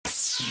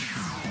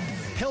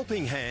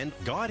Helping Hand,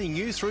 guiding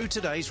you through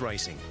today's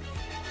racing.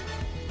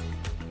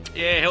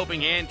 Yeah,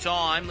 helping hand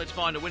time. Let's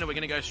find a winner. We're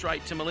going to go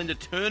straight to Melinda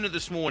Turner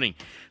this morning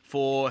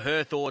for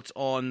her thoughts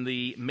on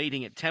the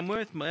meeting at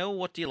Tamworth. Mel,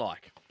 what do you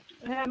like?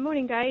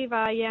 Morning, Dave.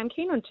 I'm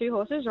keen on 2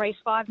 horses. Race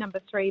 5, number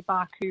 3,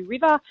 Barcoo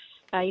River.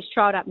 He's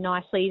trialled up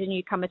nicely. He's a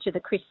newcomer to the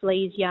Chris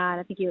Lees yard.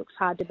 I think he looks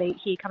hard to beat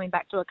here, coming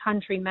back to a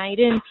country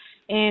maiden.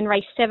 And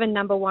race 7,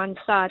 number 1,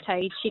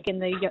 Satay Chicken,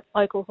 the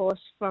local horse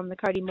from the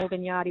Cody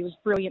Morgan yard. He was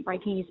brilliant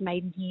breaking his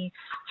maiden here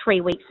 3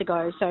 weeks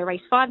ago. So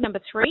race 5, number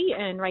 3,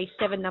 and race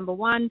 7, number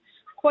 1.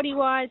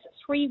 Quaddy-wise,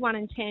 3, 1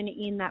 and 10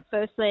 in that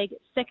first leg.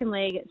 Second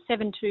leg,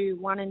 7, 2,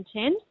 1 and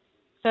 10.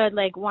 Third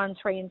leg, 1,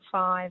 3 and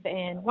 5,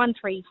 and 1,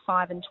 3,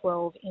 5 and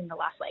 12 in the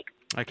last leg.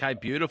 Okay,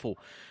 beautiful.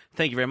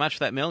 Thank you very much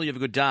for that, Mel. You have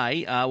a good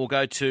day. We'll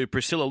go to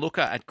Priscilla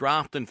Looker at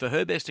Grafton for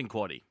her best in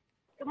quaddie.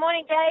 Good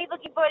morning, Dave.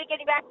 Looking forward to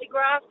getting back to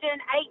Grafton.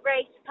 8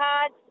 race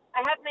cards.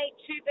 I have made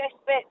 2 best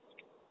bets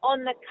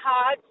on the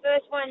card.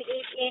 First one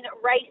is in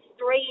race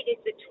 3. It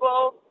is the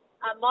 12,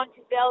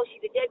 Montebelle.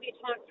 She's a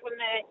debutante from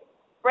the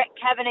Brett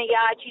Kavanagh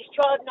yard. She's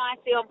trialled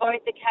nicely on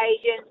both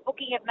occasions,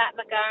 booking at Matt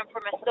McGarren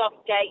from a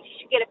soft gate. She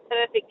should get a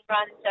perfect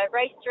run. So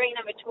race 3,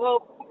 number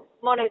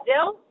 12,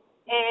 Montebelle.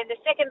 And the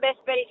second best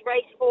bet is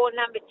race 4,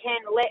 number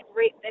 10, Let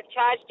Rip. They've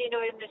charged into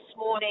him this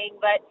morning,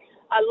 but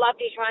I loved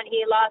his run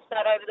here last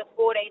start over the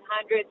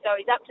 1400. So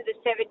he's up to the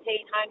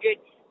 1700,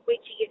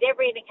 which he gives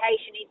every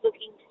indication he's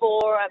looking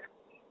for.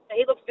 So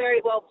he looks very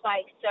well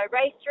placed. So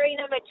race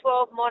 3, number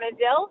 12,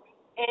 Montebelle,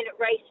 and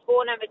race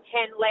 4, number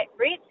 10, Let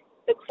Rip.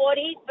 The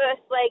quaddie,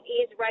 first leg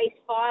is race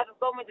 5. I've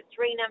gone with the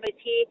 3 numbers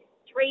here,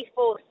 3,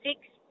 4, 6.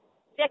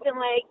 Second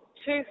leg,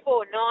 2,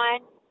 4,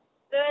 9.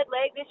 Third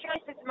leg, this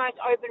race is the most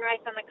open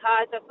race on the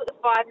card, so I've put the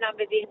 5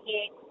 numbers in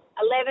here,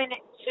 11,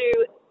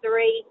 2,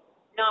 3,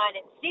 9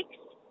 and 6.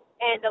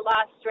 And the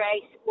last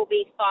race will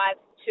be 5,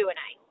 2 and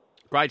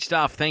 8. Great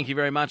stuff. Thank you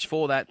very much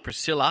for that,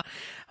 Priscilla.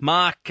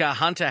 Mark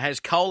Hunter has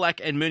Colac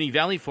and Moonee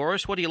Valley for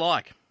us. What do you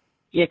like?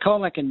 Yeah,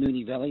 Colac and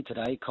Moonee Valley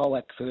today.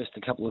 Colac first,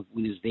 a couple of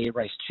winners there.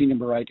 Race 2,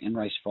 number 8, and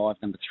race 5,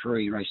 number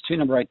 3. Race 2,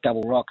 number 8,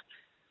 Double Rock.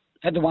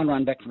 Had the one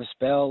run back from a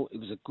spell. It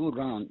was a good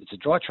run. It's a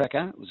dry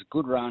tracker. It was a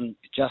good run.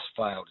 It just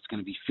failed. It's going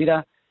to be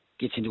fitter.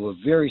 Gets into a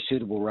very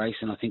suitable race,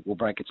 and I think will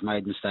break its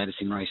maiden status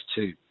in race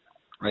 2.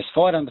 Race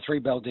 5, number 3,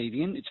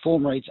 Baldevian. Its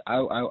form reads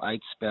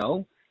 008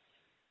 spell.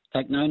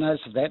 Take no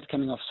notice of that.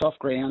 Coming off soft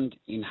ground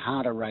in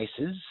harder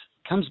races.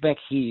 Comes back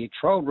here.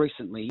 Trialled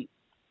recently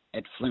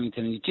at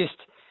Flemington, and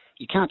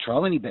you can't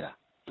trial any better.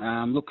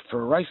 Look,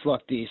 for a race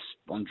like this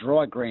on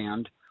dry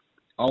ground,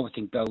 I would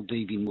think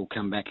Baldevian will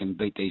come back and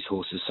beat these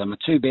horses. So my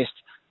 2 best,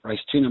 race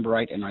 2, number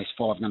 8, and race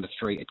 5, number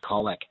 3 at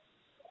Colac.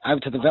 Over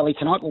to the Valley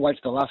tonight. We'll wait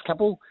for the last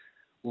couple.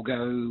 We'll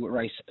go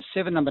race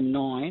 7, number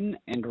 9,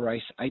 and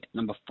race 8,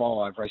 number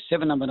 5. Race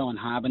 7, number 9,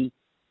 Harbin.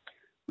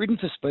 Ridden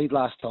for speed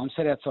last time,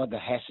 sat outside the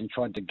Hass and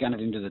tried to gun it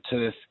into the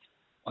turf.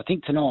 I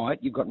think tonight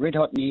you've got Red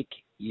Hot Nick,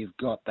 you've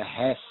got the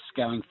Hass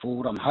going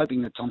forward. I'm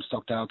hoping that Tom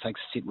Stockdale takes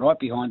a sit right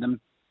behind them.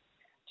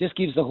 Just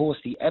gives the horse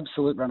the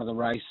absolute run of the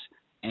race,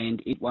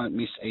 and it won't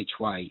miss each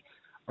way.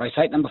 Race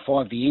 8, number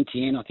 5, the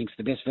NTN, I think is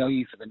the best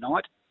value for the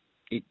night.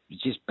 It's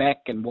just back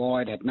and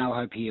wide, had no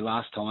hope here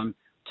last time.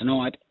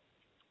 Tonight,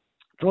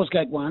 draws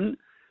gate 1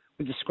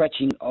 with the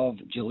scratching of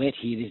Gillette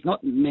here. There's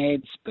not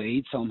mad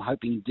speed, so I'm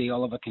hoping D.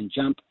 Oliver can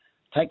jump,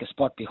 take a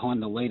spot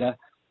behind the leader,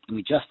 and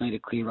we just need a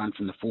clear run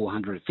from the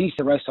 400. It finished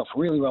the race off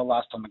really well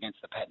last time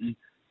against the pattern.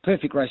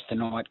 Perfect race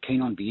tonight,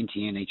 keen on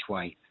BNTN each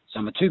way.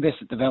 So my 2 best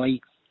at the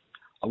Valley.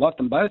 I like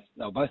them both.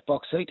 They were both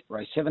box seat.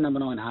 Race 7, number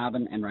 9,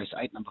 Harbin, and race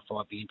 8, number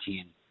 5,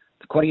 BNTN.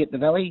 The quaddie at the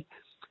Valley.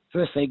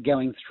 First leg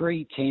going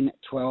 3, 10,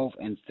 12,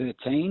 and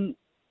 13.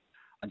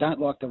 I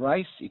don't like the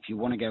race. If you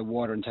want to go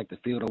wider and take the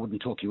field, I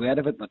wouldn't talk you out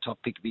of it. My top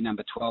pick would be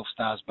number 12,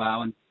 Stars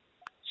Barwin.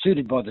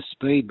 Suited by the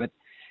speed, but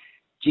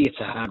gee,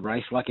 it's a hard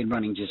race. Luck in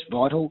running, just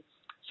vital.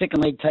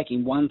 Second leg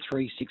taking 1,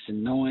 3, 6,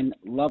 and 9.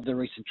 Love the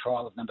recent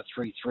trial of number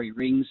 3, 3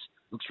 Rings.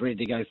 Looks ready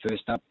to go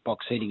first up,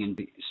 box seating, and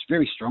is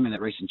very strong in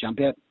that recent jump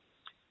out.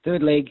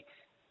 Third leg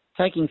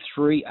taking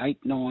 3, 8,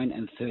 9,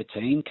 and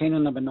 13. Keen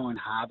on number 9,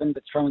 Harbin,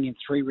 but throwing in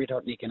 3, Red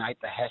Hot Nick, and 8,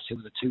 the Hass, who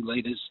were the 2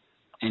 leaders.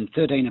 And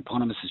 13,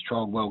 Eponymous, has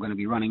trialled well, going to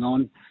be running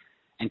on.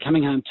 And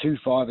coming home 2,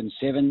 5, and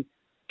 7.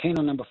 Keen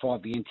on number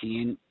 5, the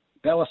NTN.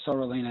 Bella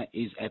Sorrelina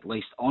is at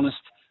least honest,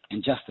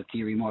 and Just the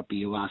Theory might be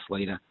your last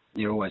leader.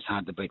 They're always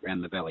hard to beat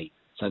round the Valley.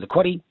 So the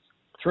quaddie,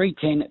 3,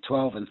 10,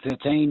 12, and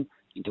 13,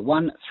 into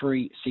 1,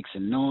 3, 6,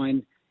 and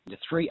 9, into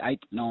 3, 8,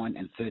 9,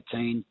 and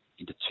 13,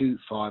 into 2,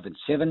 5, and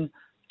 7.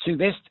 2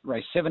 best,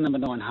 race 7, number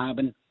 9,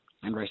 Harbin,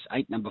 and race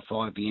 8, number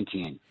 5, the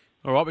NTN.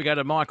 All right, we go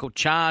to Michael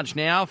Charge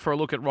now for a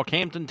look at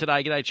Rockhampton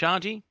today. G'day,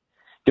 Chargy.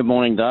 Good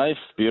morning, Dave.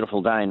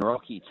 Beautiful day in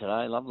Rocky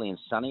today. Lovely and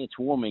sunny. It's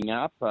warming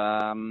up.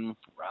 Rails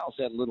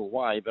out a little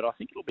way, but I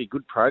think it'll be a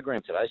good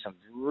program today. Some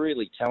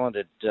really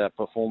talented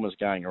performers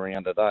going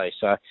around today.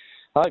 So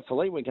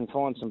hopefully we can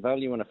find some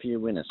value and a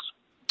few winners.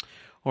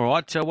 All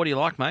right. What do you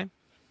like, mate?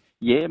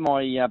 Yeah,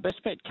 my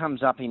best bet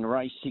comes up in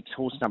race 6,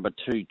 horse number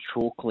 2,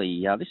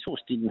 Chalkley. This horse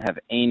didn't have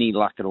any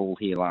luck at all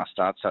here last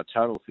start, so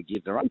total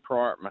forgive. The run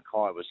prior at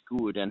Mackay was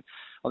good, and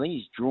I think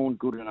he's drawn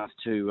good enough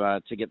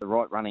to get the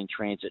right run in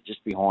transit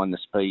just behind the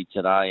speed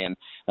today. And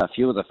a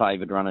few of the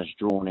favoured runners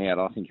drawn out,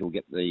 I think he'll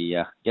get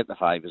the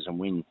favours and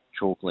win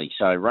Chalkley.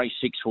 So race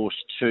 6,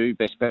 horse 2,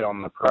 best bet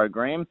on the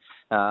program.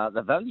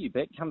 The value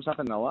bet comes up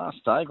in the last,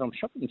 Dave. I'm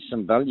shopping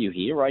some value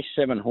here. Race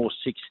 7, horse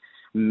 6.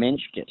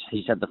 Menchkit.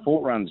 He's had the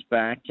 4 runs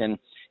back, and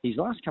his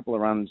last couple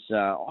of runs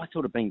I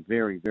thought have been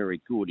very, very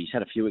good. He's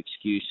had a few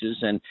excuses,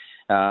 and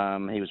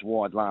he was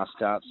wide last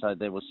start, so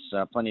there was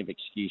plenty of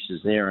excuses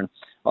there. And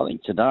I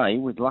think today,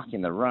 with luck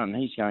in the run,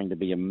 he's going to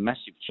be a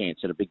massive chance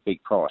at a big,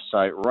 big price. So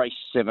race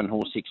 7,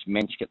 horse 6,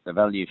 Menchkit, the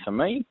value for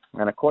me.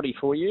 And a quaddie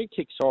for you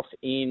kicks off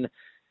in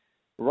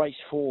race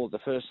 4, the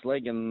first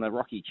leg, and the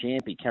Rocky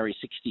Champ. He carries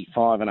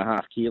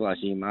 65.5 kilos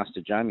here,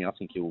 Master Jamie. I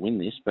think he'll win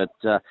this. But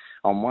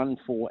on 1,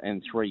 4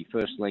 and 3,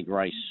 first leg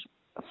race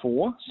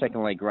 4.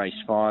 Second leg race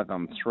 5,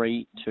 I'm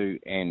 3, 2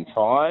 and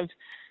 5.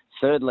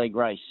 Third leg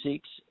race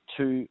 6,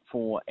 2,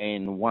 4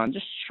 and 1.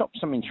 Just shop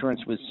some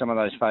insurance with some of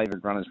those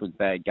favoured runners with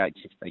bad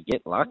gates if they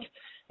get luck.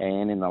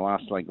 And in the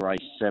last leg race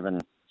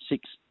 7,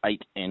 6,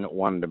 8 and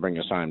 1 to bring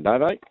us home.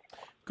 Davo?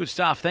 Good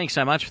stuff. Thanks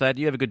so much for that.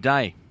 You have a good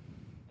day.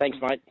 Thanks,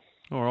 mate.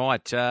 All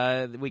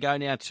right, we go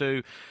now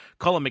to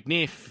Colin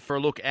McNiff for a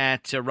look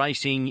at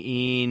racing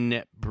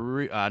in,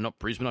 not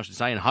Brisbane, I should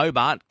say, in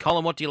Hobart.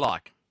 Colin, what do you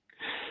like?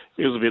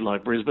 Feels a bit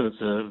like Brisbane.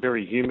 It's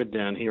very humid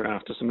down here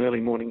after some early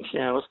morning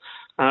showers.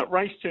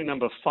 Race 2,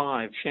 number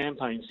 5,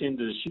 Champagne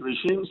Cinders. She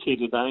resumes here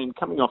today and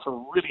coming off a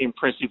really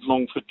impressive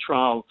Longford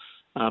trial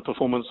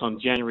performance on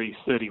January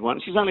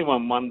 31. She's only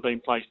won one, been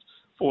placed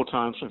 4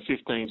 times from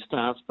 15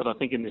 starts, but I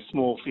think in this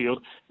small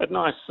field, at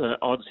nice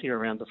odds here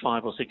around the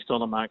 $5 or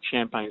 $6 mark,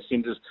 Champagne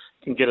Cinders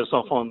can get us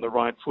off on the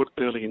right foot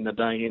early in the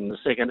day in the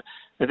second.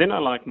 And then I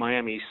like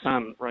Miami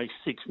Sun, race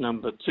 6,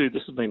 number 2.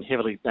 This has been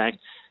heavily backed.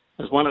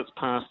 As won its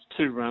past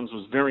 2 runs,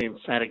 was very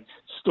emphatic,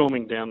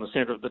 storming down the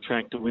centre of the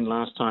track to win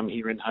last time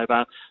here in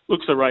Hobart.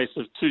 Looks a race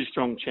of 2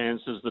 strong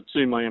chances, the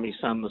 2 Miami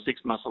Sun, the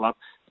 6 Muscle Up,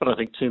 but I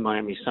think 2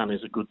 Miami Sun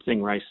is a good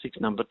thing, race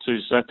 6, number 2.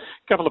 So a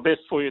couple of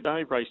best for you,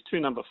 Dave, race 2,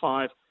 number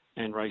 5,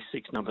 and race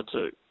 6, number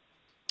 2.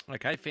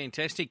 Okay,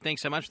 fantastic.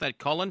 Thanks so much for that,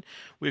 Colin.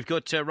 We've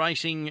got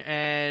racing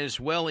as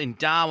well in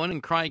Darwin,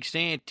 and Craig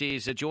Stant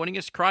is joining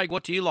us. Craig,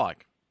 what do you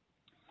like?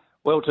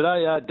 Well,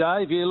 today,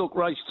 Dave, look,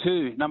 race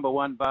 2, number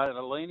 1,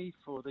 Bartolini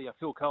for the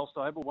Phil Cole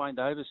stable. Wayne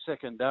Davis,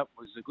 second up,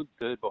 was a good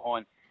third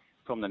behind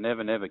from the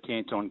Never Never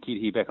Canton kid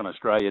here back on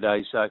Australia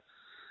Day. So,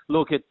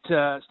 look, it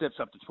steps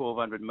up to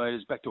 1,200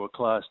 metres, back to a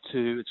Class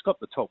 2. It's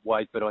got the top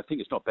weight, but I think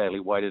it's not badly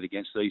weighted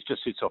against these.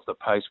 Just sits off the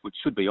pace, which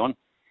should be on,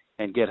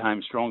 and get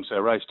home strong. So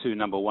race 2,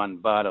 number 1,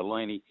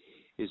 Bartolini,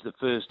 is the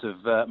first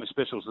of my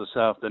specials this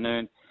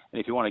afternoon. And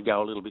if you want to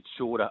go a little bit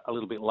shorter, a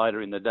little bit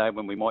later in the day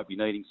when we might be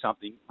needing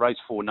something, race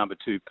 4, number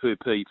 2,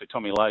 Purpee for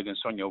Tommy Logan,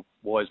 Sonia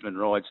Wiseman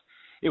rides.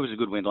 It was a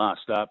good win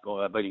last start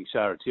by beating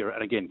Sarah Tira.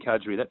 And again,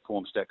 Kadri, that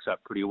form stacks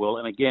up pretty well.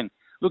 And again,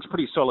 looks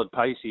pretty solid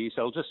pace here.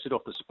 So I'll just sit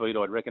off the speed,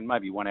 I'd reckon.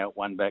 Maybe 1 out,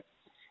 1 back,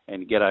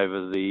 and get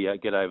over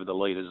the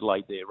leaders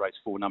late there. Race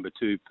 4, number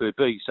 2,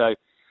 Purpee. So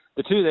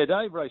the 2 there,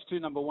 Dave. Race 2,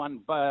 number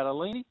 1,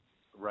 Bartolini.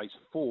 Race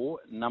 4,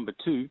 number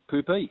 2,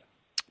 Purpee.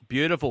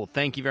 Beautiful.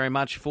 Thank you very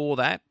much for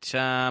that.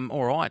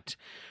 All right.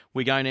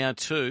 We go now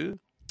to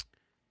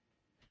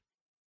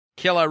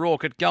Kel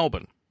O'Rourke at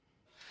Goulburn.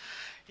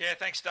 Yeah,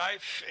 thanks,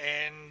 Dave.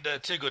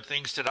 And 2 good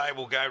things today.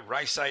 We'll go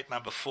race 8,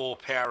 number 4,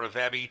 Power of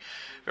Abbey.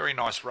 Very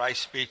nice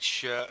race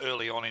bitch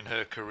early on in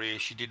her career.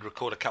 She did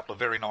record a couple of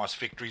very nice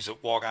victories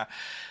at Wagga,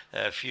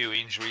 a few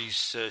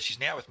injuries. She's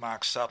now with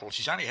Mark Suttle.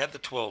 She's only had the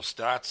 12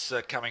 starts,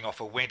 coming off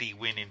a Wenty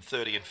win in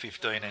 30 and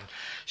 15, and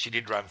she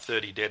did run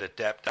 30 dead at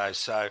Dapto.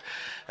 So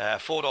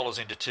 $4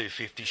 into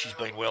 250. She's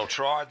been well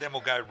tried. Then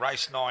we'll go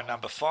race 9,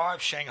 number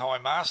 5, Shanghai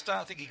Master.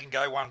 I think he can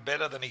go one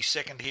better than his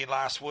second here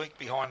last week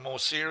behind More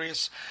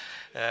Serious.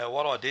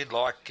 What I did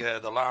like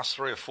the last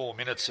 3 or 4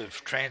 minutes of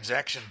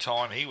transaction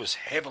time, he was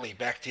heavily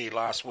backed here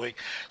last week,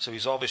 so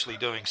he's obviously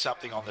doing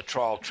something on the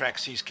trial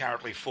tracks. He's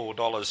currently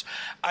 $4,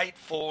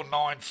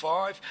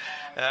 8,495.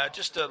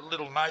 Just a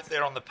little note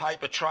there on the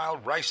paper trail.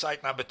 Race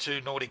 8, number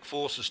 2, Nordic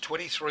Forces,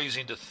 23s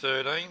into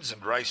 13s,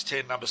 and race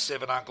 10, number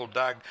 7, Uncle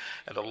Doug,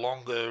 at a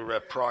longer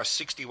price,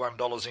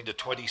 $61 into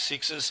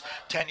 26s.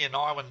 Tanya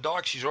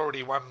Nywan-Dyke, she's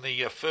already won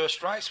the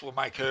first race. We'll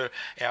make her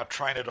our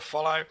trainer to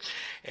follow.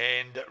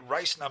 And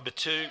race number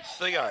 2,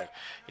 Theo,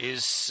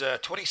 is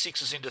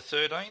 26s into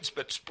 13s,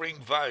 but Spring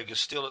Vogue is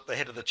still at the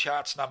head of the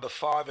charts, number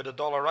 5 at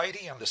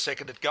 $1.80, and the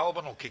second at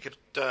Goulburn will kick it,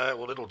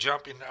 it'll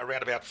jump in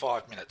around about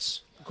 5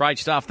 minutes. Great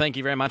stuff. Thank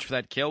you very much for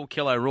that, Kel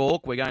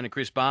O'Rourke. We're going to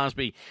Chris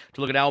Barsby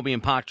to look at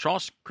Albion Park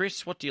Tross.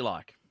 Chris, what do you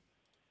like?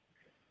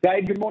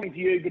 Dave, good morning to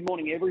you. Good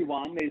morning,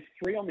 everyone. There's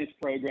 3 on this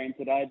program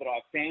today that I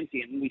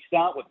fancy, and we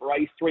start with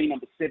race 3,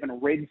 number 7,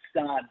 Red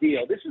Star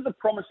Deal. This is a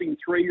promising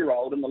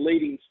 3-year-old in the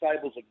leading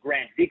stables of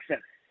Grant Dixon.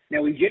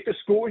 Now, he's yet to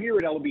score here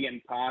at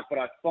Albion Park, but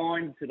I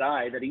find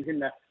today that he's in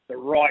the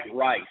right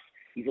race.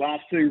 His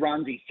last 2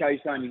 runs, he's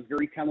chased home his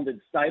very talented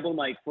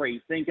stablemate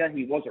Free Thinker.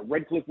 He was a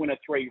Redcliffe winner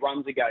 3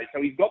 runs ago.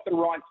 So he's got the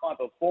right type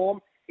of form.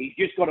 He's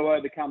just got to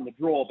overcome the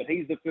draw. But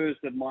he's the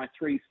first of my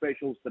 3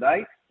 specials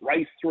today.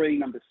 Race 3,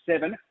 number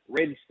 7,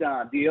 Red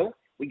Star Deal.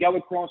 We go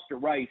across to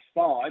race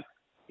 5.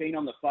 Keen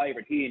on the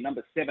favourite here,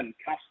 number 7,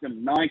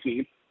 Custom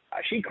Nike.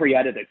 She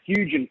created a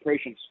huge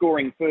impression,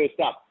 scoring first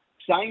up.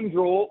 Same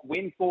draw,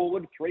 went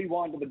forward, 3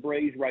 wide to the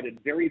breeze, rated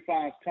very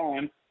fast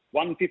time,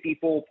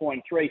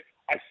 154.3.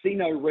 I see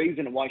no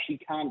reason why she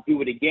can't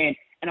do it again.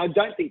 And I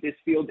don't think this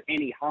field's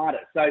any harder.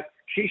 So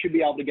she should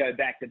be able to go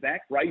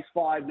back-to-back. Race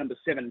 5, number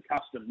 7,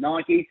 Custom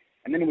Nike.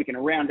 And then we can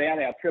round out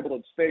our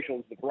triplet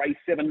specials with race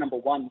 7, number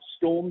 1,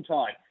 Storm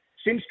Tide.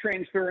 Since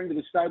transferring to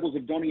the stables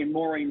of Donnie and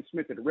Maureen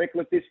Smith at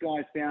Redcliffe, this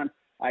guy's found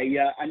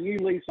a new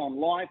lease on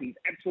life. He's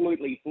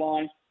absolutely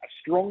flying. A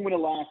strong winner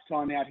last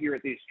time out here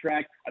at this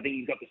track. I think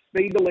he's got the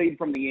speed to lead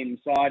from the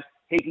inside.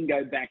 He can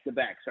go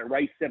back-to-back. So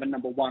race 7,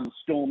 number 1,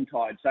 Storm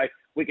Tide. So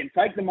we can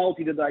take the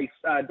multi today,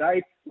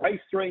 Dave.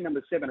 Race 3,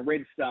 number 7,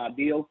 Red Star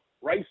Deal.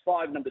 Race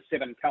 5, number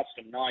 7,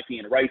 Custom Nike.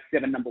 And race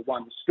 7, number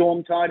 1,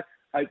 Storm Tide.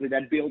 Hopefully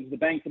that builds the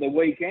bank for the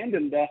weekend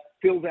and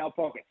fills our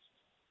pockets.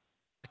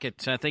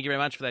 Thank you very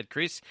much for that,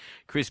 Chris.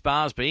 Chris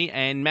Barsby.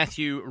 And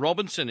Matthew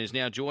Robinson is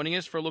now joining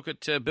us for a look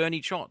at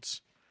Bernie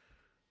Trotts.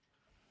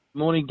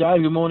 Morning,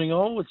 Dave. Good morning,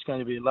 all. It's going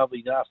to be a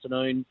lovely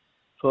afternoon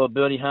for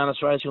Bernie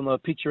Harness Racing on the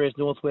picturesque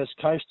northwest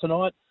coast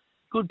tonight.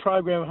 Good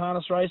program of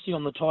harness racing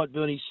on the tight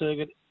Bernie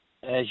circuit,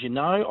 as you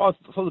know.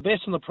 For the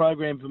best on the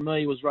program for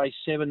me was race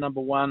 7,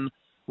 number 1,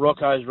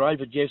 Rocco's Road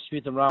for Jeff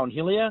Smith and Rowan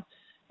Hillier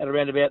at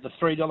around about the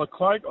 $3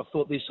 quote. I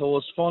thought this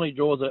horse finally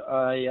draws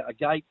a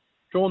gate,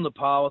 drawn the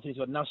pole. I think he's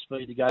got enough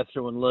speed to go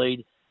through and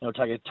lead. And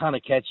it'll take a ton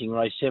of catching.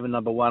 Race 7,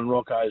 number 1,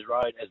 Rocco's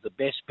Road as the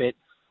best bet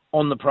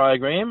on the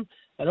program.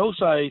 And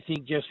also I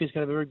think Jeff Smith's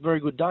going to have a very, very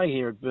good day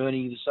here at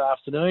Bernie this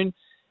afternoon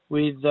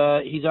with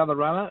his other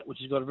runner, which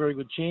has got a very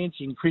good chance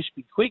in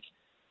Crispy Quick.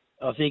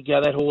 I think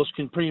that horse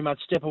can pretty much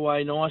step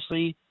away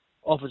nicely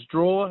off its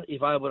draw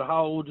if able to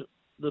hold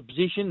the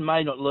position.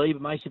 May not lead,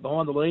 but may sit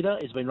behind the leader.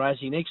 It's been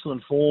racing in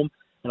excellent form,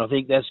 and I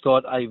think that's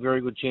got a very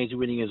good chance of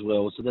winning as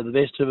well. So they're the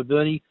best two for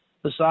Bernie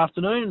this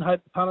afternoon, and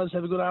hope the punters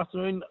have a good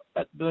afternoon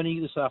at Bernie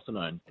this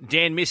afternoon.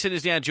 Dan Missett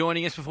is now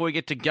joining us before we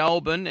get to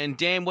Goulburn. And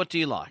Dan, what do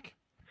you like?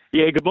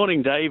 Yeah, good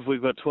morning, Dave.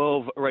 We've got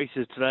 12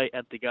 races today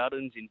at the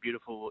Gardens in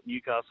beautiful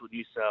Newcastle,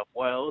 New South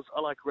Wales.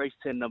 I like race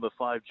 10, number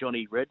 5,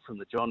 Johnny Red from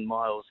the John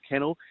Miles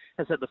Kennel.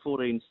 Has had the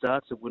 14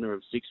 starts, a winner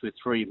of 6 with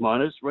 3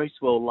 minors. Raced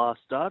well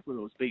last start when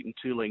it was beaten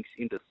 2 lengths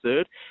into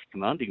third.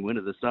 Commanding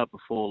winner the start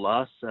before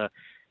last.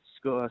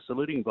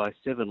 Saluting by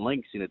 7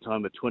 lengths in a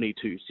time of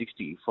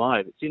 22.65.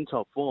 It's in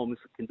top form. If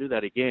it can do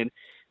that again,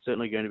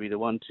 certainly going to be the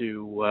one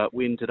to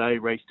win today.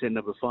 Race 10,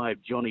 number 5,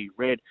 Johnny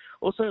Red.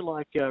 Also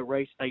like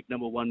race 8,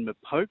 number 1,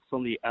 Mapoke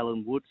from the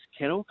Alan Woods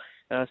Kennel.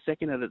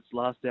 Second at its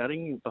last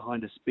outing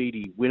behind a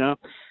speedy winner.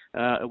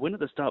 A winner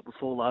the start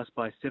before last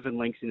by 7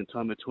 lengths in a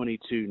time of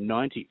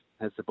 22.90.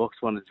 Has the box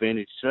 1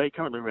 advantage today,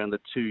 currently around the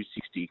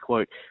 260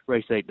 quote.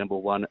 Race 8, number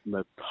 1,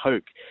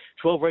 Mapoke.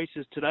 12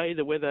 races today.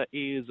 The weather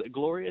is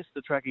glorious.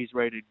 The track is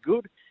rated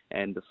good.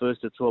 And the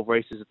first of 12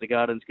 races at the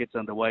Gardens gets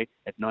underway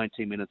at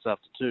 19 minutes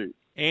after 2.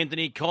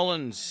 Anthony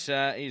Collins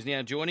is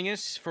now joining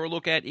us for a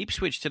look at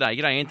Ipswich today.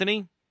 G'day,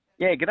 Anthony.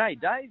 Yeah, g'day,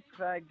 Dave.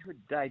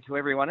 Good day to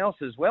everyone else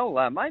as well,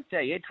 mate.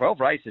 12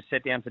 races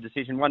set down for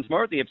decision once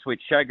more at the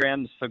Ipswich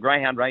Showgrounds for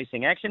greyhound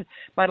racing action.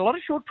 Mate, a lot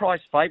of short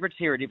price favourites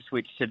here at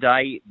Ipswich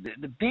today.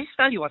 The best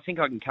value I think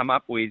I can come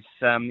up with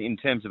in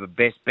terms of a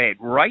best bet,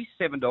 race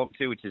 7 dog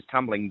 2, which is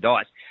Tumbling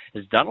Dice,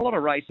 has done a lot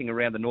of racing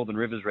around the Northern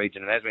Rivers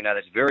region, and as we know,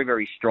 that's very,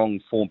 very strong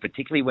form,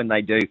 particularly when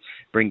they do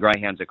bring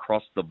greyhounds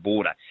across the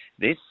border.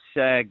 This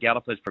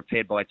galloper is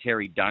prepared by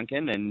Terry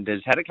Duncan and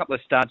has had a couple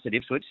of starts at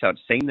Ipswich, so it's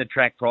seen the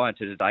track prior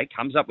to today,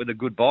 comes up with a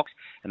good box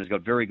and has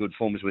got very good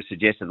form, as was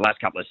suggested. The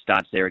last couple of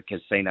starts there at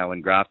Casino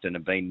and Grafton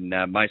have been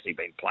mostly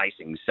been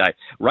placing. So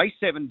race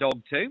 7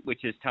 dog 2,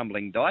 which is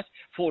Tumbling Dice,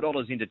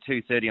 $4 into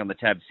 $2.30 on the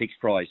tab fixed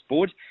prize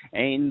board.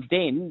 And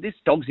then this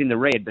dog's in the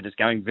red, but it's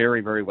going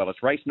very, very well.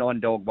 It's race 9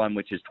 dog 1,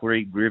 which is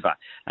Tweed River,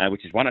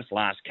 which has won its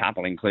last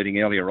couple, including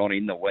earlier on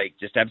in the week.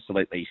 Just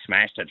absolutely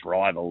smashed its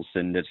rivals,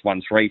 and it's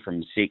won 3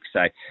 from 6.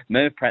 So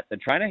Merv Pratt, the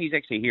trainer, he's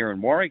actually here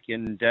in Warwick,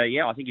 and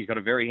I think he's got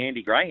a very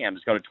handy greyhound.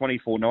 It's got a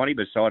 24.90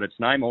 beside its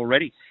name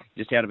already,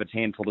 just out of its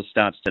handful of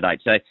starts to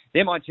date. So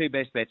they're my 2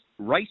 best bets: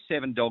 race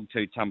 7 dog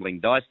 2, Tumbling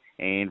Dice,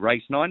 and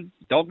race 9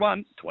 dog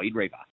 1, Tweed River.